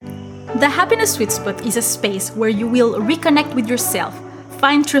The Happiness Sweet Spot is a space where you will reconnect with yourself,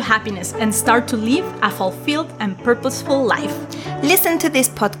 find true happiness, and start to live a fulfilled and purposeful life. Listen to this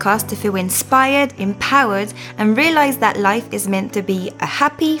podcast to feel inspired, empowered, and realize that life is meant to be a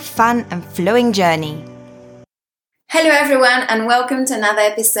happy, fun, and flowing journey. Hello everyone, and welcome to another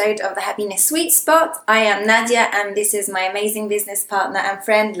episode of The Happiness Sweet Spot. I am Nadia, and this is my amazing business partner and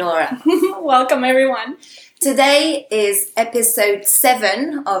friend, Laura. Welcome everyone. Today is episode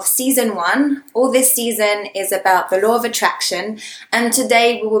 7 of season 1. All this season is about the law of attraction, and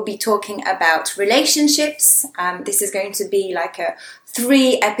today we will be talking about relationships. This is going to be like a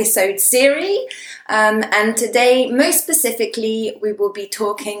 3-episode series, and today, most specifically, we will be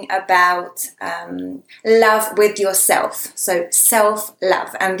talking about love with yourself, so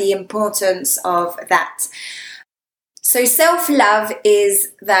self-love and the importance of that. So self-love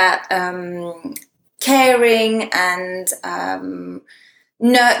is that caring and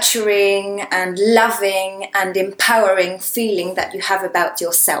nurturing and loving and empowering feeling that you have about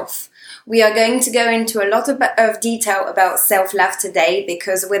yourself. We are going to go into a lot of detail about self-love today,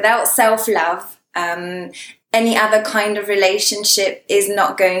 because without self-love, any other kind of relationship is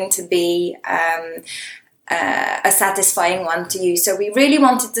not going to be a satisfying one to you. So we really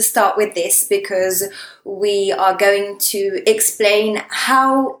wanted to start with this because we are going to explain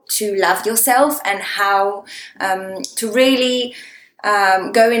how to love yourself and how to really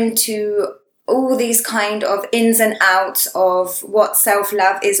go into all these kind of ins and outs of what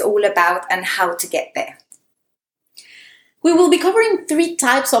self-love is all about and how to get there. We will be covering 3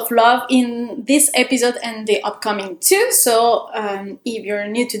 types of love in this episode and the upcoming 2. So if you're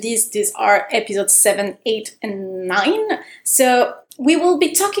new to this, these are episodes 7, 8, and 9. So we will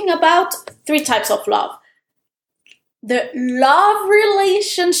be talking about 3 types of love. The love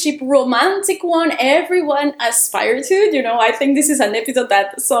relationship, romantic one, everyone aspires to. I think this is an episode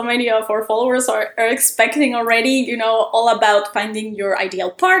that so many of our followers are expecting already, all about finding your ideal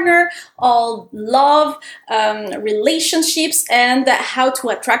partner, all love, relationships, and how to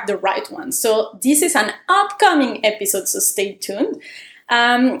attract the right one. So this is an upcoming episode, so stay tuned.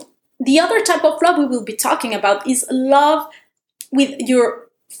 The other type of love we will be talking about is love with your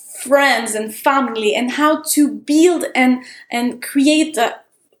friends and family, and how to build and create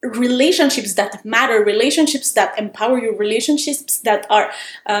relationships that matter, relationships that empower you, relationships that are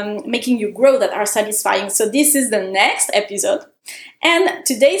making you grow, that are satisfying. So this is the next episode. And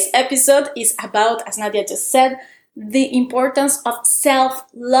today's episode is about, as Nadia just said, the importance of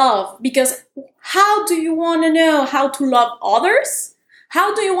self-love. Because how do you want to know how to love others?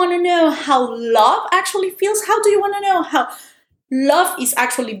 How do you want to know how love actually feels? How do you want to know how love is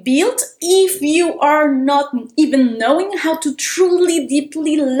actually built if you are not even knowing how to truly,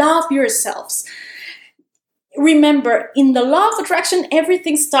 deeply love yourselves? Remember, in the law of attraction,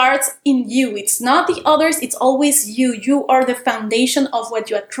 everything starts in you. It's not the others, it's always you. You are the foundation of what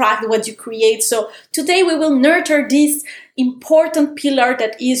you attract, what you create. So today we will nurture this important pillar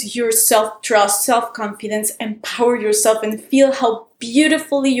that is your self-trust, self-confidence, empower yourself, and feel how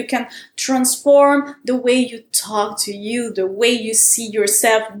beautifully you can transform the way you talk to you, the way you see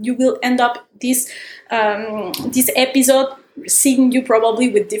yourself. You will end up this episode seeing you probably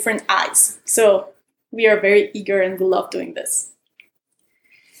with different eyes. So we are very eager and we love doing this.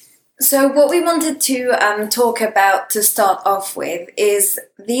 So what we wanted to talk about to start off with is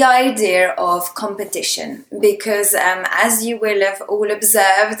the idea of competition, because as you will have all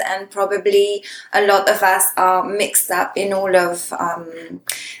observed, and probably a lot of us are mixed up in all of,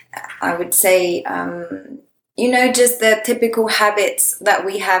 I would say, just the typical habits that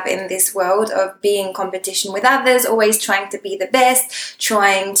we have in this world of being in competition with others, always trying to be the best,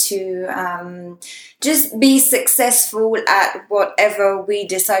 trying to just be successful at whatever we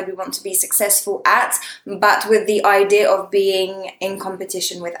decide we want to be successful at, but with the idea of being in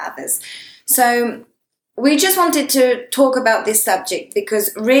competition with others. So we just wanted to talk about this subject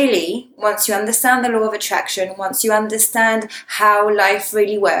because really, once you understand the law of attraction, once you understand how life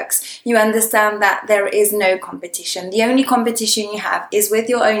really works, you understand that there is no competition. The only competition you have is with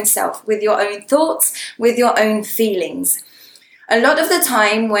your own self, with your own thoughts, with your own feelings. A lot of the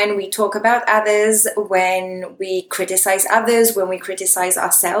time when we talk about others, when we criticize others, when we criticize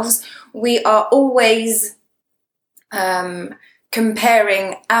ourselves, we are always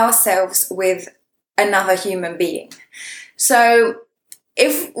comparing ourselves with another human being. So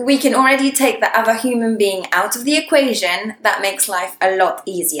if we can already take the other human being out of the equation, that makes life a lot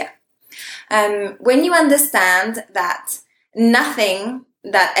easier. When you understand that nothing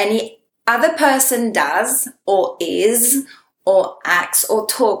that any other person does or is or acts or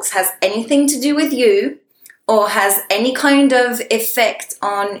talks has anything to do with you, or has any kind of effect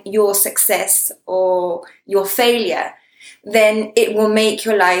on your success or your failure, then it will make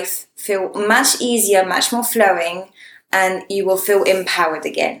your life feel much easier, much more flowing, and you will feel empowered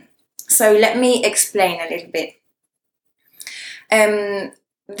again. So let me explain a little bit.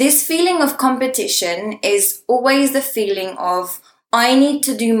 This feeling of competition is always the feeling of, I need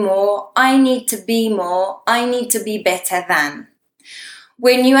to do more, I need to be more, I need to be better than.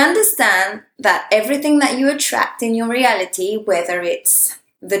 When you understand that everything that you attract in your reality, whether it's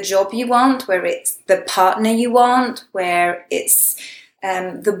the job you want, where it's the partner you want, where it's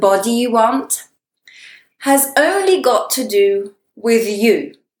the body you want, has only got to do with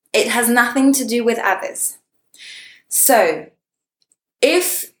you. It has nothing to do with others. So,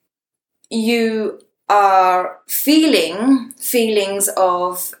 if you are feeling feelings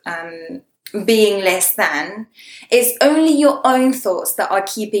of being less than, it's only your own thoughts that are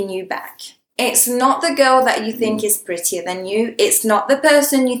keeping you back. It's not the girl that you think is prettier than you. It's not the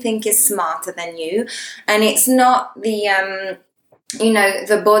person you think is smarter than you. And it's not the,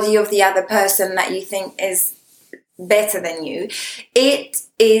 the body of the other person that you think is better than you. It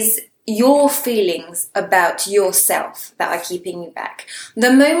is your feelings about yourself that are keeping you back.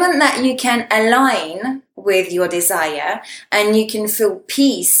 The moment that you can align with your desire and you can feel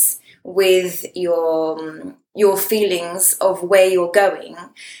peace with your feelings of where you're going,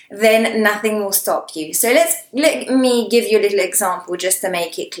 then nothing will stop you. So let me give you a little example just to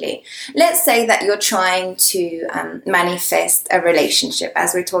make it clear. Let's say that you're trying to manifest a relationship,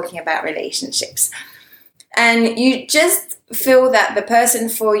 as we're talking about relationships, and you just feel that the person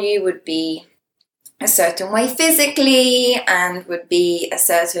for you would be a certain way physically and would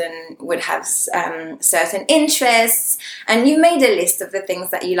have certain interests, and you made a list of the things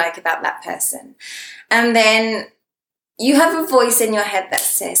that you like about that person, and then you have a voice in your head that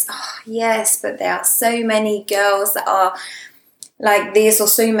says, oh yes, but there are so many girls that are like this, or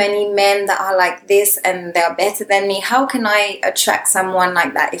so many men that are like this and they're better than me. How can I attract someone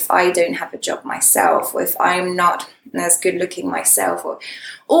like that if I don't have a job myself, or if I'm not as good looking myself? Or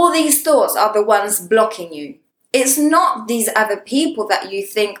all these thoughts are the ones blocking you. It's not these other people that you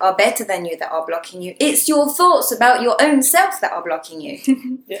think are better than you that are blocking you. It's your thoughts about your own self that are blocking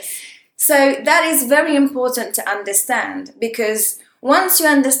you. Yes. So that is very important to understand, because once you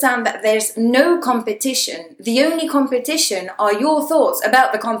understand that there's no competition, the only competition are your thoughts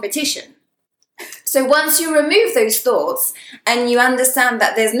about the competition. So once you remove those thoughts and you understand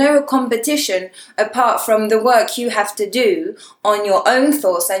that there's no competition apart from the work you have to do on your own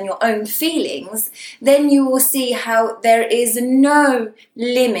thoughts and your own feelings, then you will see how there is no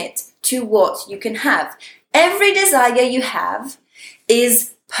limit to what you can have. Every desire you have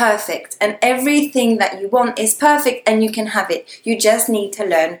is perfect, and everything that you want is perfect, and you can have it. You just need to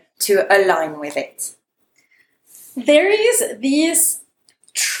learn to align with it. There is this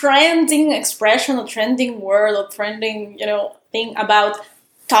trending expression, or trending word, or trending thing about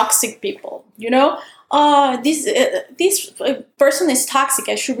toxic people. This person is toxic,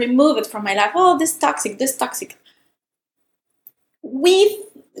 I should remove it from my life. Oh, this toxic. We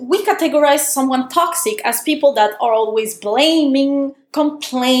categorize someone toxic as people that are always blaming,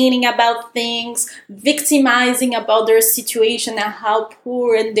 complaining about things, victimizing about their situation and how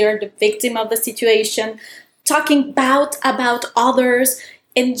poor and they're the victim of the situation, talking about others,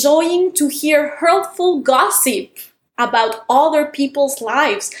 enjoying to hear hurtful gossip about other people's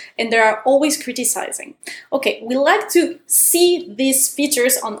lives, and they are always criticizing. Okay, we like to see these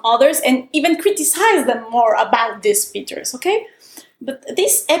features on others and even criticize them more about these features, okay? But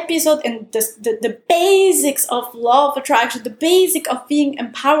this episode and the basics of law of attraction, the basic of being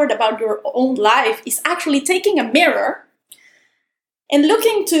empowered about your own life, is actually taking a mirror and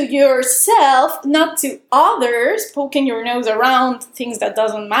looking to yourself, not to others, poking your nose around things that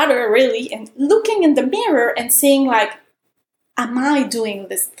doesn't matter really, and looking in the mirror and saying like, am I doing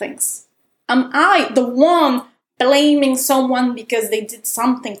these things? Am I the one blaming someone because they did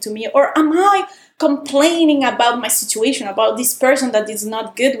something to me? Or am I complaining about my situation, about this person that is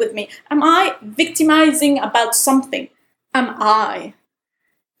not good with me? Am I victimizing about something? Am I?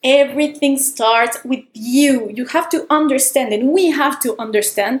 Everything starts with you. You have to understand, and we have to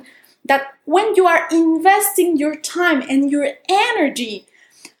understand, that when you are investing your time and your energy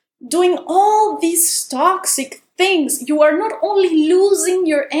doing all these toxic things, you are not only losing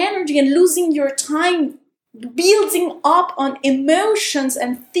your energy and losing your time building up on emotions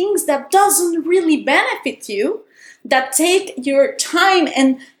and things that doesn't really benefit you, that take your time.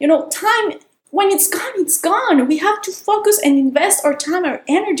 And time when it's gone, it's gone. We have to focus and invest our time, our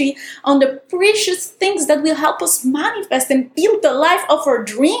energy on the precious things that will help us manifest and build the life of our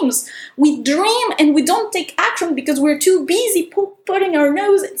dreams. We dream and we don't take action because we're too busy putting our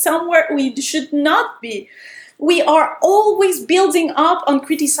nose somewhere we should not be. We are always building up on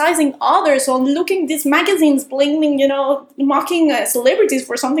criticizing others, on looking these magazines, blaming, mocking celebrities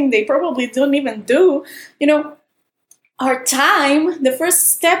for something they probably don't even do. Our time, the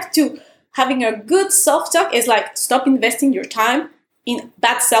first step to having a good self-talk is like stop investing your time in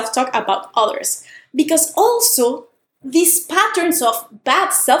bad self-talk about others. Because also, these patterns of bad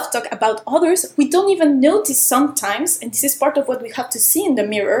self-talk about others, we don't even notice sometimes, and this is part of what we have to see in the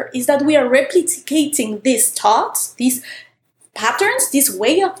mirror, is that we are replicating these thoughts, these patterns, this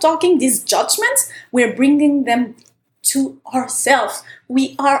way of talking, these judgments, we're bringing them to ourselves.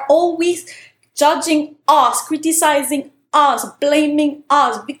 We are always judging us, criticizing us, blaming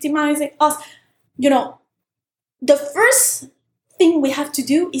us, victimizing us. The first thing we have to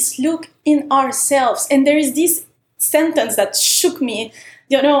do is look in ourselves. And there is this sentence that shook me.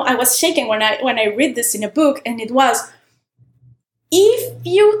 I was shaking when I read this in a book, and it was, if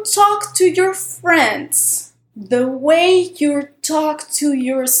you talk to your friends the way you talk to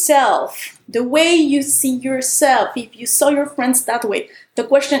yourself, the way you see yourself, if you saw your friends that way, the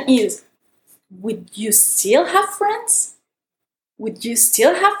question is, would you still have friends? Would you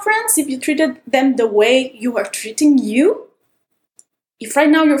still have friends if you treated them the way you are treating you? If right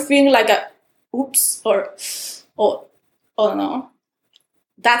now you're feeling like a oops or oh no,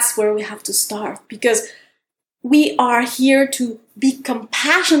 that's where we have to start, because we are here to be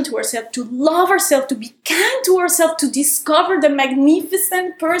compassionate to ourselves, to love ourselves, to be kind to ourselves, to discover the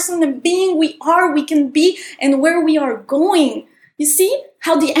magnificent person and being we can be, and where we are going. You see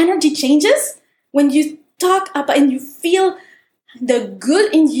how the energy changes when you talk about and you feel the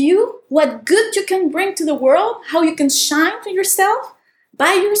good in you, what good you can bring to the world, how you can shine to yourself,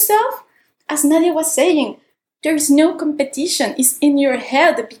 by yourself. As Nadia was saying, there is no competition. It's in your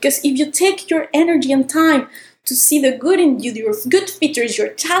head, because if you take your energy and time to see the good in you, your good features, your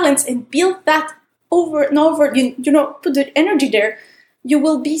talents, and build that over and over, put the energy there, you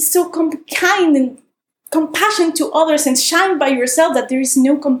will be so kind and compassionate to others and shine by yourself that there is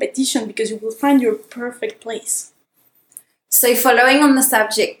no competition, because you will find your perfect place. So following on the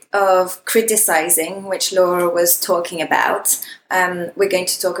subject of criticizing, which Laura was talking about, we're going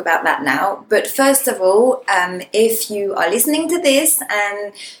to talk about that now. But first of all, if you are listening to this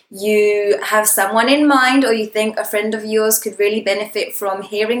and you have someone in mind, or you think a friend of yours could really benefit from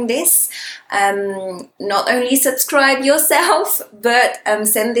hearing this, not only subscribe yourself, but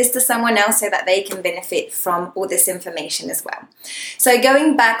send this to someone else so that they can benefit from all this information as well. So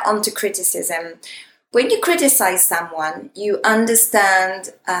going back onto criticism, when you criticize someone, you have to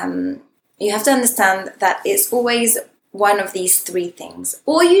understand that it's always one of these three things.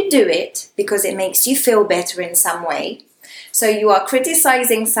 Or you do it because it makes you feel better in some way. So you are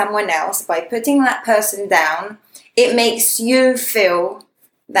criticizing someone else by putting that person down. It makes you feel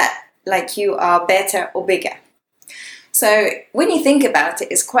that like you are better or bigger. So when you think about it,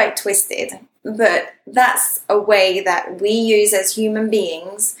 it's quite twisted. But that's a way that we use as human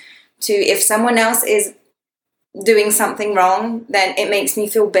beings to, if someone else is doing something wrong, then it makes me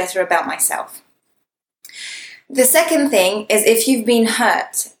feel better about myself. The second thing is if you've been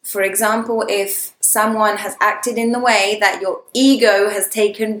hurt. For example, if someone has acted in the way that your ego has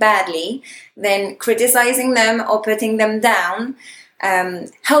taken badly, then criticizing them or putting them down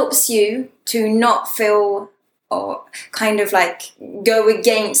helps you to not feel, or kind of like go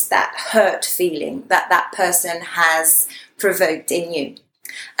against that hurt feeling that that person has provoked in you.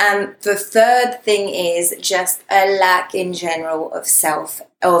 And the third thing is just a lack in general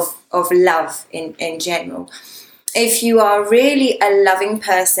of love in general. If you are really a loving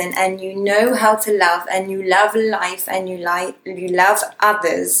person and you know how to love, and you love life, and you love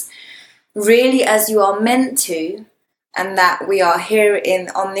others really as you are meant to, and that we are here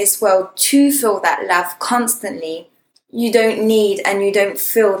on this world to feel that love constantly, you don't need and you don't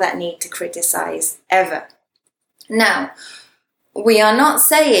feel that need to criticize ever. Now, we are not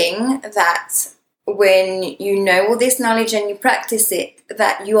saying that when you know all this knowledge and you practice it,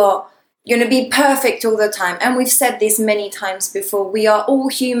 that you are going to be perfect all the time. And we've said this many times before. We are all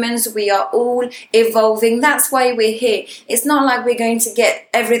humans. We are all evolving. That's why we're here. It's not like we're going to get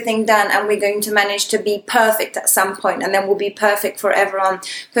everything done and we're going to manage to be perfect at some point and then we'll be perfect forever on.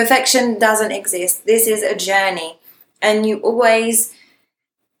 Perfection doesn't exist. This is a journey. And you always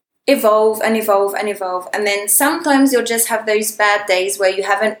evolve and evolve and evolve, and then sometimes you'll just have those bad days where you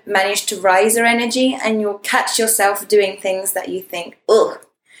haven't managed to rise your energy, and you'll catch yourself doing things that you think, ugh,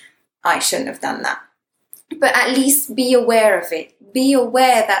 I shouldn't have done that. But at least be aware of it. Be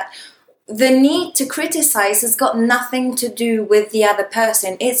aware that the need to criticize has got nothing to do with the other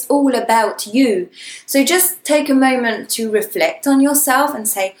person. It's all about you. So just take a moment to reflect on yourself and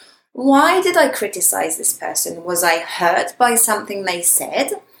say, why did I criticize this person? Was I hurt by something they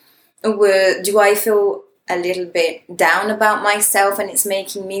said? Or do I feel a little bit down about myself and it's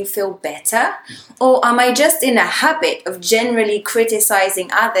making me feel better? Or am I just in a habit of generally criticizing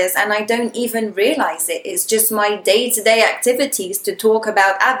others and I don't even realize it? It's just my day-to-day activities to talk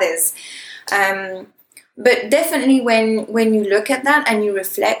about others. But definitely when you look at that and you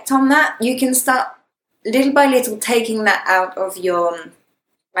reflect on that, you can start little by little taking that out of your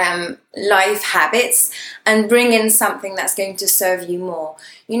life habits and bring in something that's going to serve you more.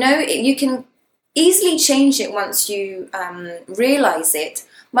 You can easily change it once you realize it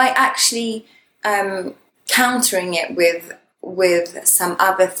by actually countering it with some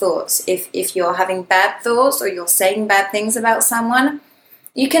other thoughts. If you're having bad thoughts or you're saying bad things about someone,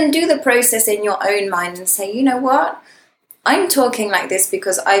 you can do the process in your own mind and say, you know what? I'm talking like this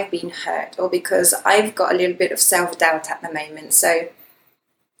because I've been hurt or because I've got a little bit of self-doubt at the moment. So,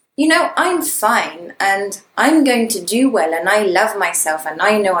 I'm fine and I'm going to do well and I love myself and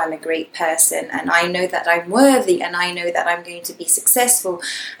I know I'm a great person and I know that I'm worthy and I know that I'm going to be successful.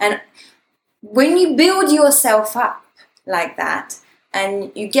 And when you build yourself up like that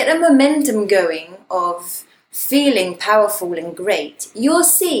and you get a momentum going of feeling powerful and great, you'll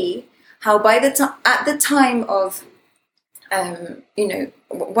see how at the time of,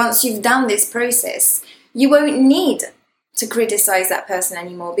 once you've done this process, you won't need to criticize that person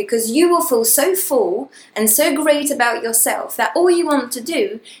anymore because you will feel so full and so great about yourself that all you want to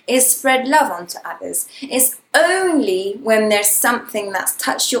do is spread love onto others. It's only when there's something that's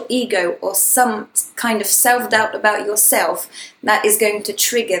touched your ego or some kind of self-doubt about yourself that is going to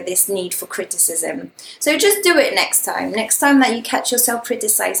trigger this need for criticism. So just do it next time. Next time that you catch yourself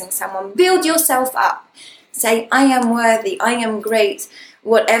criticizing someone, build yourself up. Say, I am worthy, I am great.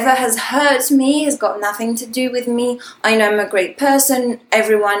 Whatever has hurt me has got nothing to do with me. I know I'm a great person.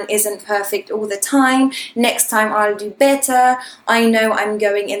 Everyone isn't perfect all the time. Next time I'll do better. I know I'm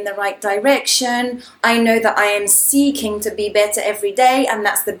going in the right direction. I know that I am seeking to be better every day and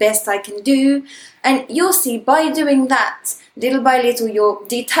that's the best I can do. And you'll see by doing that, little by little, you'll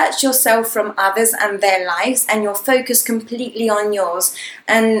detach yourself from others and their lives and you'll focus completely on yours.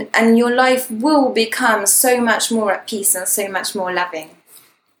 And your life will become so much more at peace and so much more loving.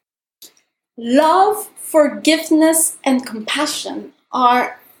 Love, forgiveness, and compassion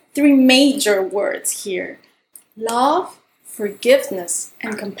are three major words here. Love, forgiveness,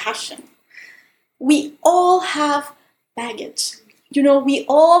 and compassion. We all have baggage. We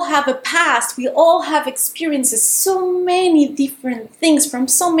all have a past. We all have experiences, so many different things from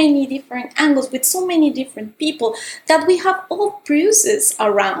so many different angles with so many different people that we have all bruises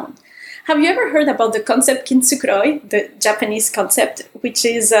around. Have you ever heard about the concept kintsukuroi, the Japanese concept, which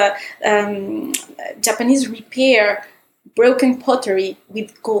is Japanese repair broken pottery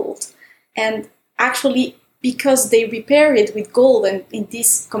with gold? And actually, because they repair it with gold, and in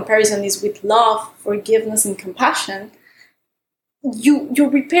this comparison is with love, forgiveness, and compassion, you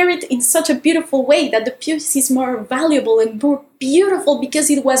repair it in such a beautiful way that the piece is more valuable and more beautiful because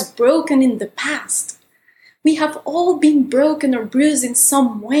it was broken in the past. We have all been broken or bruised in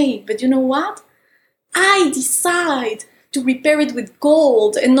some way, but you know what? I decide to repair it with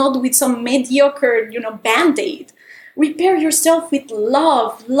gold and not with some mediocre, band-aid. Repair yourself with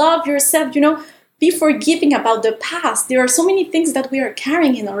love. Love yourself, be forgiving about the past. There are so many things that we are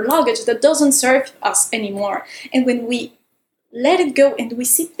carrying in our luggage that doesn't serve us anymore. And when we let it go and we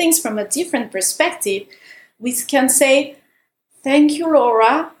see things from a different perspective, we can say, thank you,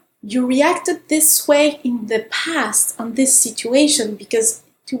 Laura. You reacted this way in the past on this situation because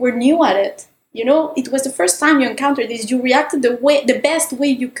you were new at it. It was the first time you encountered this. You reacted the best way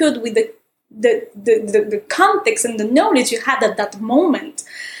you could with the context and the knowledge you had at that moment.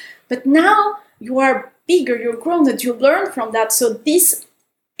 But now you are bigger, you're grown, and you learn from that. So this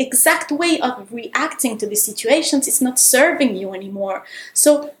exact way of reacting to the situations is not serving you anymore.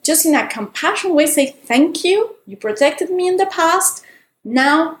 So just in a compassion way, say, thank you. You protected me in the past.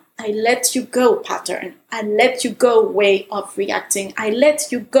 Now I let you go pattern. I let you go way of reacting. I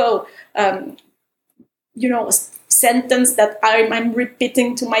let you go, sentence that I'm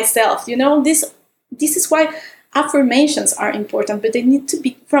repeating to myself. This is why affirmations are important, but they need to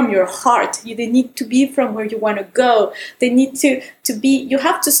be from your heart. They need to be from where you want to go. They need to be, you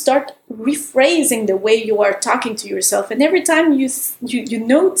have to start rephrasing the way you are talking to yourself. And every time you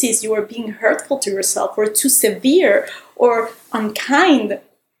notice you are being hurtful to yourself or too severe or unkind,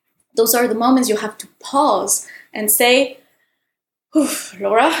 those are the moments you have to pause and say,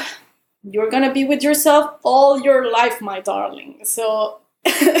 Laura, you're going to be with yourself all your life, my darling. So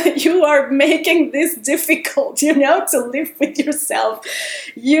you are making this difficult, to live with yourself.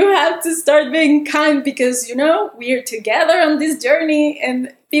 You have to start being kind because, we're together on this journey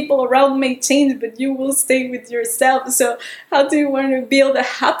and people around may change, but you will stay with yourself. So how do you want to build a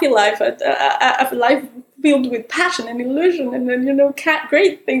happy life, a life filled with passion and illusion and then,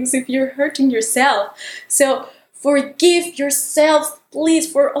 great things if you're hurting yourself? So forgive yourself,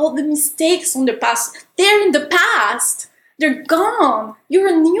 please, for all the mistakes on the past. They're in the past. They're gone. You're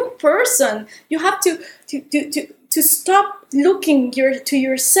a new person. You have to stop looking to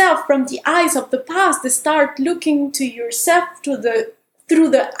yourself from the eyes of the past. To start looking to yourself through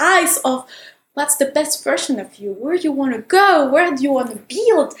the eyes of what's the best version of you. Where do you want to go? Where do you want to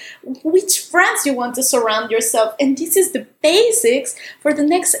build? Which friends you want to surround yourself? And this is the basics for the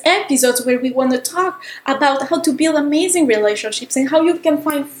next episodes, where we want to talk about how to build amazing relationships and how you can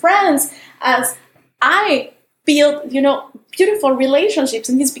find friends as I build, beautiful relationships.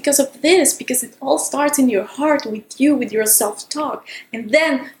 And it's because of this, because it all starts in your heart with you, with your self-talk. And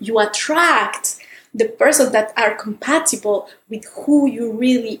then you attract the person that are compatible with who you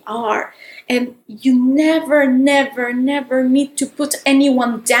really are. And you never, never, never need to put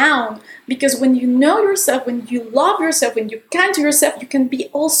anyone down, because when you know yourself, when you love yourself, when you're kind to yourself, you can be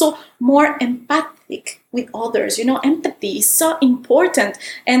also more empathic with others. Empathy is so important.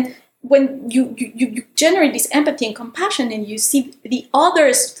 And when you generate this empathy and compassion, and you see the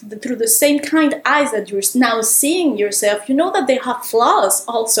others through the same kind eyes that you're now seeing yourself, you know that they have flaws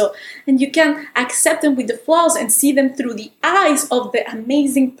also, and you can accept them with the flaws and see them through the eyes of the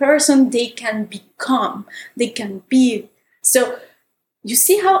amazing person they can become, they can be. So you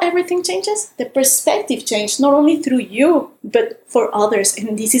see how everything changes? The perspective changes, not only through you, but for others.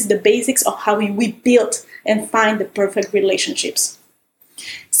 And this is the basics of how we build and find the perfect relationships.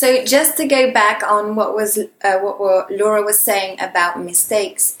 So just to go back on what Laura was saying about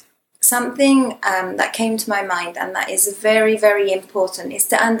mistakes, something that came to my mind, and that is very, very important, is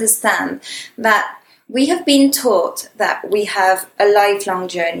to understand that we have been taught that we have a lifelong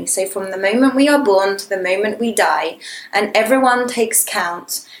journey. So from the moment we are born to the moment we die, and everyone takes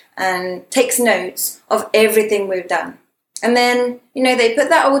count and takes notes of everything we've done. And then, they put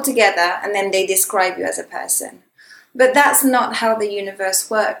that all together and then they describe you as a person. But that's not how the universe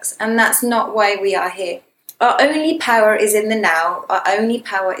works, and that's not why we are here. Our only power is in the now. Our only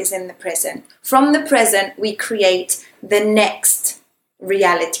power is in the present. From the present, we create the next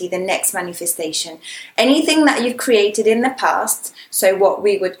reality, the next manifestation. Anything that you've created in the past, so what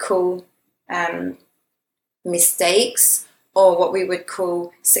we would call mistakes, or what we would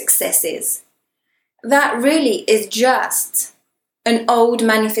call successes, that really is just an old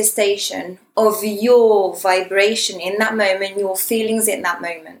manifestation of your vibration in that moment, your feelings in that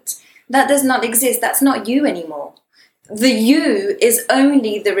moment. That does not exist. That's not you anymore. The you is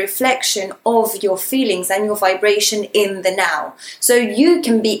only the reflection of your feelings and your vibration in the now. So you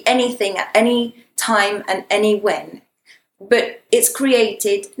can be anything at any time and any when, but it's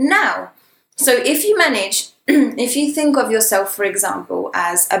created now. So if you manage, if you think of yourself, for example,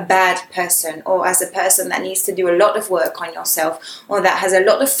 as a bad person, or as a person that needs to do a lot of work on yourself, or that has a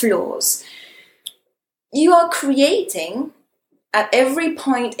lot of flaws, you are creating at every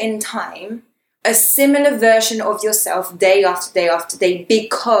point in time a similar version of yourself day after day after day,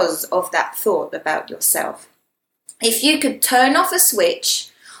 because of that thought about yourself. If you could turn off a switch,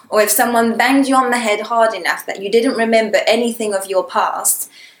 or if someone banged you on the head hard enough that you didn't remember anything of your past,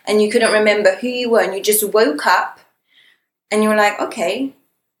 and you couldn't remember who you were, and you just woke up and you were like, okay,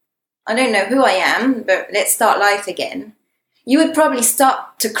 I don't know who I am, but let's start life again, you would probably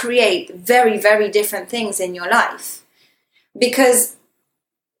start to create very, very different things in your life, because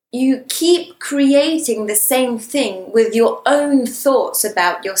you keep creating the same thing with your own thoughts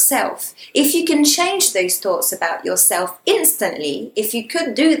about yourself. If you can change those thoughts about yourself instantly, if you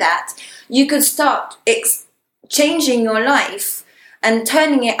could do that, you could start changing your life and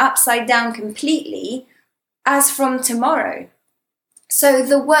turning it upside down completely as from tomorrow. So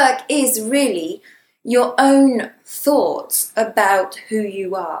the work is really your own thoughts about who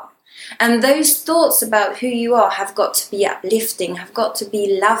you are. And those thoughts about who you are have got to be uplifting, have got to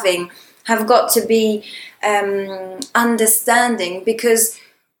be loving, have got to be understanding, because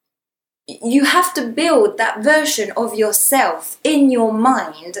you have to build that version of yourself in your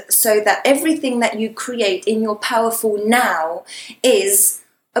mind, so that everything that you create in your powerful now is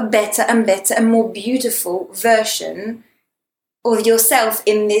a better and better and more beautiful version of yourself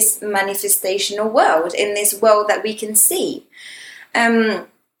in this manifestational world, in this world that we can see.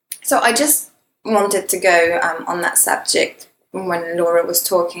 So I just wanted to go on that subject when Laura was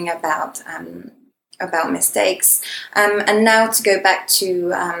talking about mistakes. And now to go back to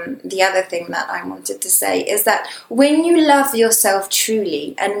the other thing that I wanted to say is that when you love yourself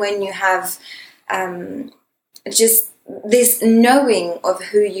truly, and when you have just this knowing of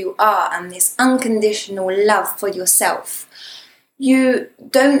who you are and this unconditional love for yourself, you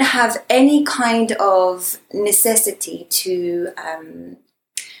don't have any kind of necessity to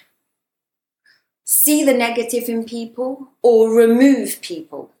see the negative in people or remove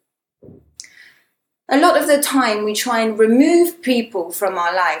people. A lot of the time we try and remove people from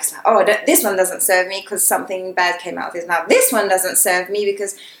our lives. Like, oh, this one doesn't serve me because something bad came out of his mouth. This one doesn't serve me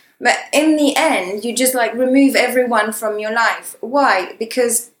because... But in the end, you just like remove everyone from your life. Why?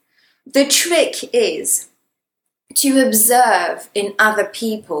 Because the trick is to observe in other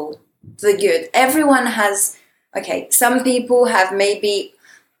people the good. Everyone has, some people have maybe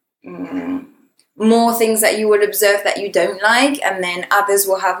more things that you will observe that you don't like, and then others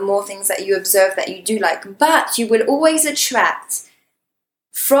will have more things that you observe that you do like. But you will always attract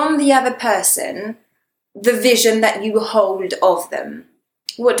from the other person the vision that you hold of them.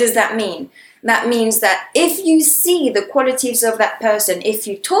 What does that mean? That means that if you see the qualities of that person, if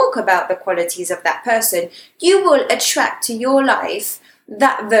you talk about the qualities of that person, you will attract to your life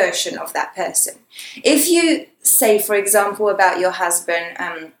that version of that person. If you say, for example, about your husband,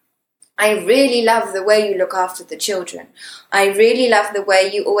 I really love the way you look after the children. I really love the way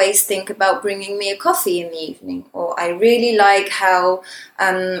you always think about bringing me a coffee in the evening. Or I really like how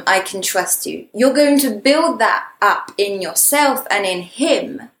I can trust you. You're going to build that up in yourself and in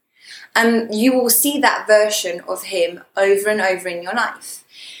him. And you will see that version of him over and over in your life.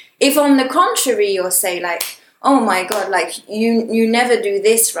 If on the contrary, you'll say like, oh my God, like you never do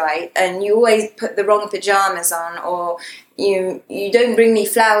this right, and you always put the wrong pajamas on, or you don't bring me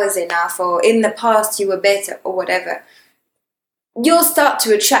flowers enough, or in the past you were better, or whatever, you'll start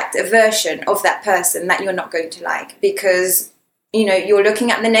to attract a version of that person that you're not going to like, because you're looking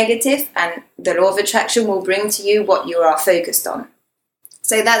at the negative, and the law of attraction will bring to you what you are focused on.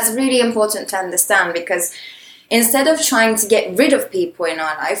 So that's really important to understand, because instead of trying to get rid of people in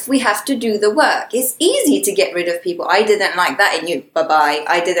our life, we have to do the work. It's easy to get rid of people. I didn't like that in you, bye-bye.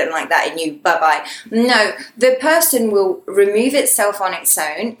 I didn't like that in you, bye-bye. No, the person will remove itself on its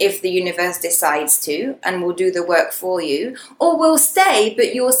own if the universe decides to, and will do the work for you, or will stay,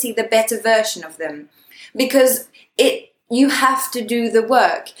 but you'll see the better version of them. Because you have to do the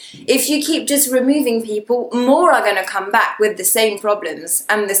work. If you keep just removing people, more are going to come back with the same problems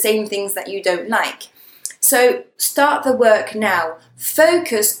and the same things that you don't like. So start the work now.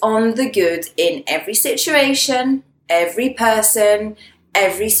 Focus on the good in every situation, every person,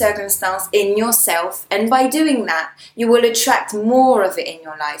 every circumstance, in yourself. And by doing that, you will attract more of it in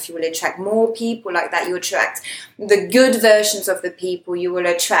your life. You will attract more people like that. You attract the good versions of the people. You will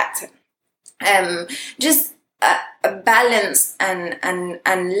attract just a balanced and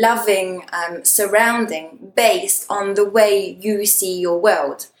loving surrounding based on the way you see your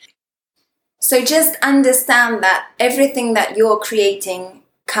world. So just understand that everything that you're creating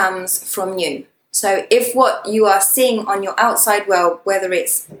comes from you. So if what you are seeing on your outside world, whether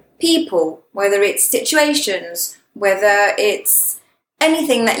it's people, whether it's situations, whether it's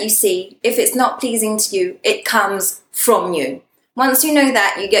anything that you see, if it's not pleasing to you, it comes from you. Once you know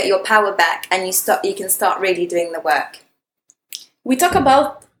that, you get your power back, and you can start really doing the work. We talk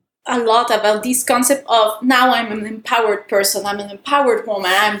a lot about this concept of now I'm an empowered person, I'm an empowered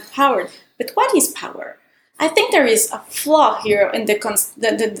woman, I'm empowered. But what is power? I think there is a flaw here in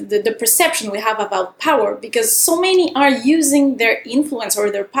the perception we have about power, because so many are using their influence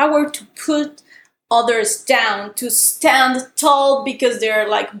or their power to put others down, to stand tall because they're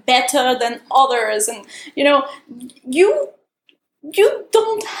like better than others. And you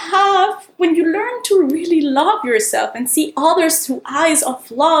don't have, when you learn to really love yourself and see others through eyes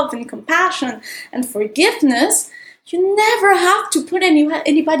of love and compassion and forgiveness, you never have to put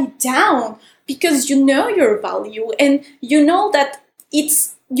anybody down, because you know your value, and you know that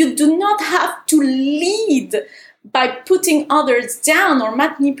you do not have to lead by putting others down or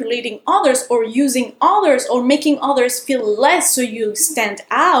manipulating others or using others or making others feel less so you stand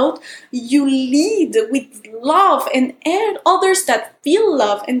out. You lead with love, and others that feel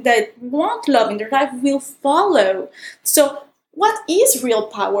love and that want love in their life will follow. So what is real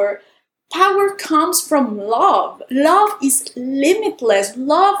power? Power comes from love. Love is limitless.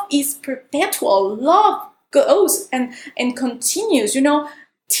 Love is perpetual. Love goes and continues.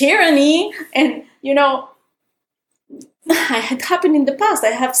 Tyranny and, it had happened in the past. I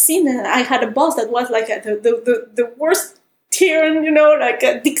have seen, I had a boss that was like the worst tyrann, like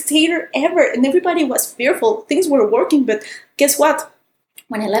a dictator ever. And everybody was fearful. Things were working, but guess what?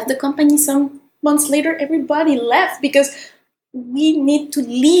 When I left the company some months later, everybody left because we need to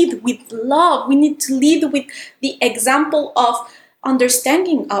lead with love. We need to lead with the example of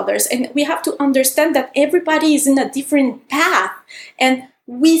understanding others. And we have to understand that everybody is in a different path. And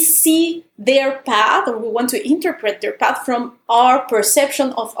we see their path, or we want to interpret their path from our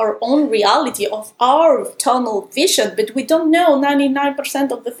perception of our own reality, of our tunnel vision, but we don't know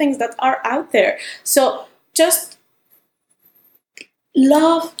 99% of the things that are out there. So just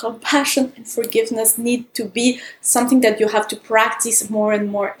love, compassion, and forgiveness need to be something that you have to practice more and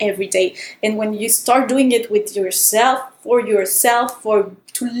more every day. And when you start doing it with yourself,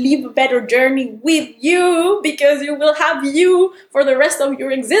 to live a better journey with you, because you will have you for the rest of your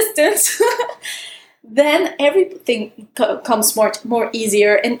existence, then everything comes more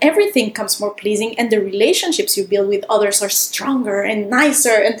easier, and everything comes more pleasing, and the relationships you build with others are stronger and nicer.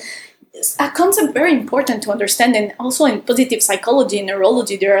 And a concept very important to understand, and also in positive psychology and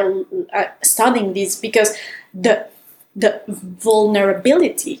neurology, they are studying this, because the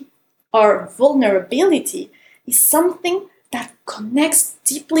vulnerability is something that connects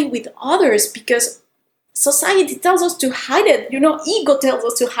deeply with others, because society tells us to hide it, ego tells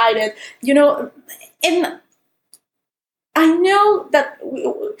us to hide it, and I know that,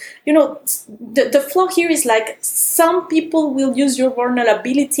 the flaw here is like some people will use your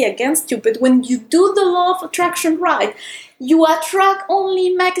vulnerability against you, but when you do the law of attraction right, you attract only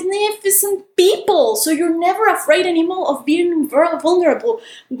magnificent people. So you're never afraid anymore of being vulnerable,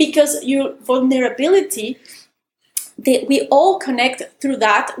 because your vulnerability, we all connect through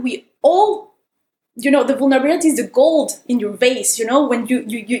that. We all, the vulnerability is the gold in your vase. When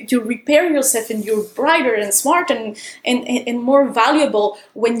you repair yourself, and you're brighter and smarter and more valuable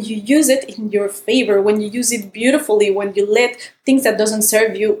when you use it in your favor, when you use it beautifully, when you let things that doesn't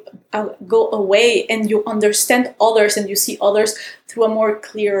serve you go away, and you understand others, and you see others through a more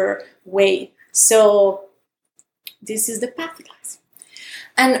clearer way. So this is the path, guys.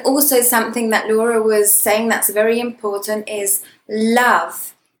 And also something that Laura was saying that's very important is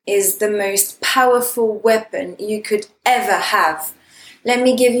love is the most powerful weapon you could ever have. Let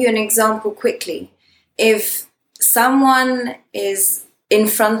me give you an example quickly. If someone is in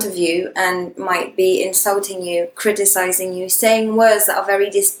front of you and might be insulting you, criticizing you, saying words that are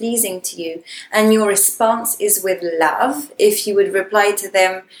very displeasing to you, and your response is with love, if you would reply to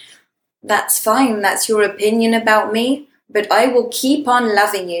them, that's fine, that's your opinion about me, but I will keep on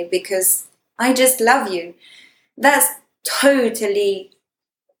loving you because I just love you. That's totally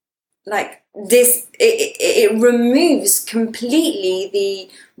like this. It removes completely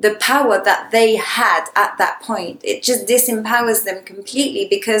the power that they had at that point. It just disempowers them completely,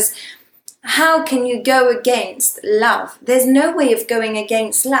 because how can you go against love? There's no way of going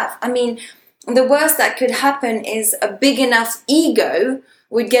against love. I mean, the worst that could happen is a big enough ego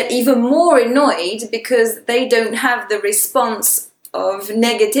would get even more annoyed because they don't have the response of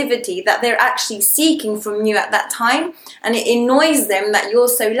negativity that they're actually seeking from you at that time, and it annoys them that you're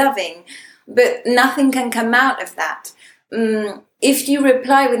so loving, but nothing can come out of that. If you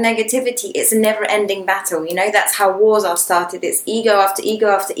reply with negativity, it's a never-ending battle. That's how wars are started. It's ego after ego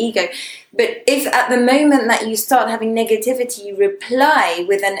after ego. But if at the moment that you start having negativity, you reply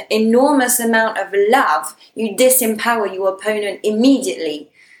with an enormous amount of love, you disempower your opponent immediately.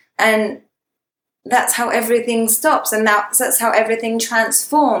 And that's how everything stops, and that's how everything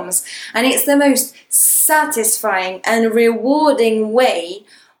transforms. And it's the most satisfying and rewarding way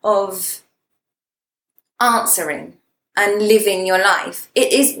of answering and living your life.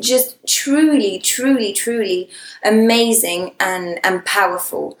 It is just truly, truly, truly amazing and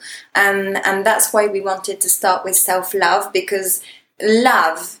powerful. And that's why we wanted to start with self-love, because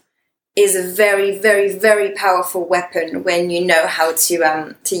love is a very, very, very powerful weapon when you know how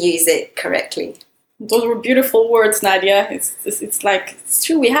to use it correctly. Those were beautiful words, Nadia. It's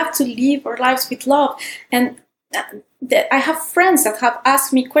true. We have to live our lives with love. And I have friends that have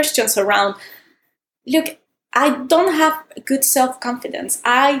asked me questions around, look, I don't have good self-confidence.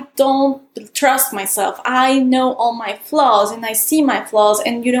 I don't trust myself. I know all my flaws, and I see my flaws,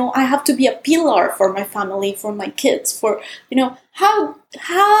 and, I have to be a pillar for my family, for my kids, for,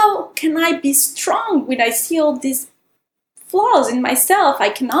 how can I be strong when I see all these flaws in myself? I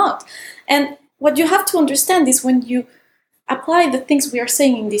cannot. And what you have to understand is, when you apply the things we are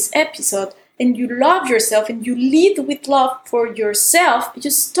saying in this episode, and you love yourself, and you lead with love for yourself, you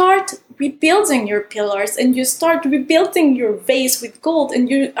start rebuilding your pillars, and you start rebuilding your vase with gold, and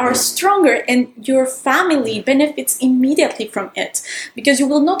you are stronger, and your family benefits immediately from it, because you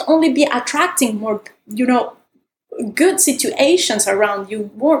will not only be attracting more, good situations around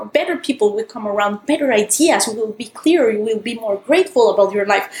you, more better people will come around, better ideas, you will be clearer, you will be more grateful about your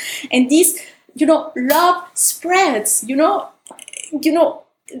life. And this, love spreads,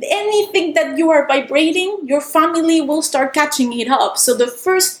 anything that you are vibrating, your family will start catching it up. So the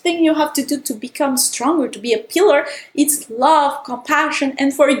first thing you have to do to become stronger, to be a pillar, it's love, compassion,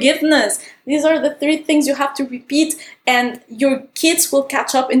 and forgiveness. These are the 3 things you have to repeat, and your kids will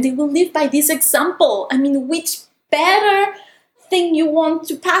catch up and they will live by this example. I mean, which better thing you want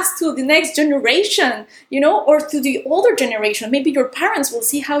to pass to the next generation, or to the older generation? Maybe your parents will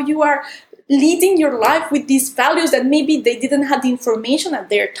see how you are leading your life with these values that maybe they didn't have the information at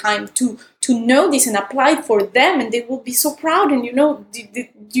their time to know this and apply it for them, and they will be so proud. And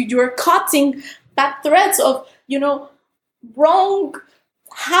you're cutting bad threads of wrong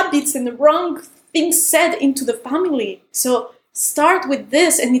habits and wrong things said into the family. So start with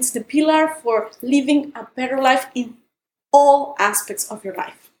this, and it's the pillar for living a better life in all aspects of your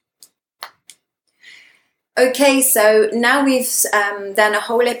life. Okay, so now we've done a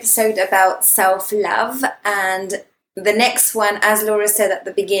whole episode about self-love, and the next one, as Laura said at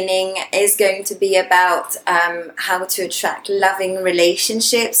the beginning, is going to be about how to attract loving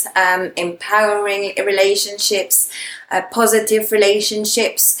relationships, empowering relationships, positive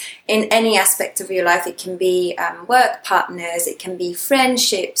relationships in any aspect of your life. It can be work partners, it can be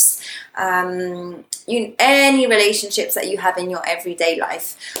friendships, any relationships that you have in your everyday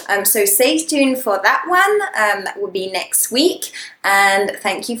life. So stay tuned for that one. That will be next week. And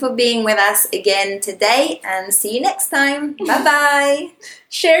thank you for being with us again today, and see you next time. Bye-bye.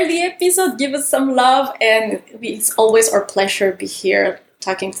 Share the episode, give us some love, and it's always our pleasure to be here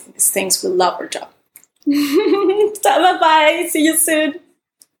talking to these things. We love our job. Bye-bye. See you soon.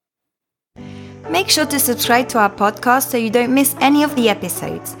 Make sure to subscribe to our podcast so you don't miss any of the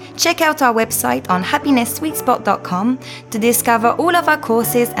episodes. Check out our website on happiness-sweetspot.com to discover all of our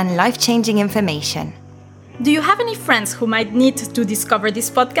courses and life-changing information. Do you have any friends who might need to discover this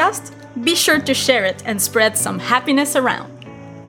podcast? Be sure to share it and spread some happiness around.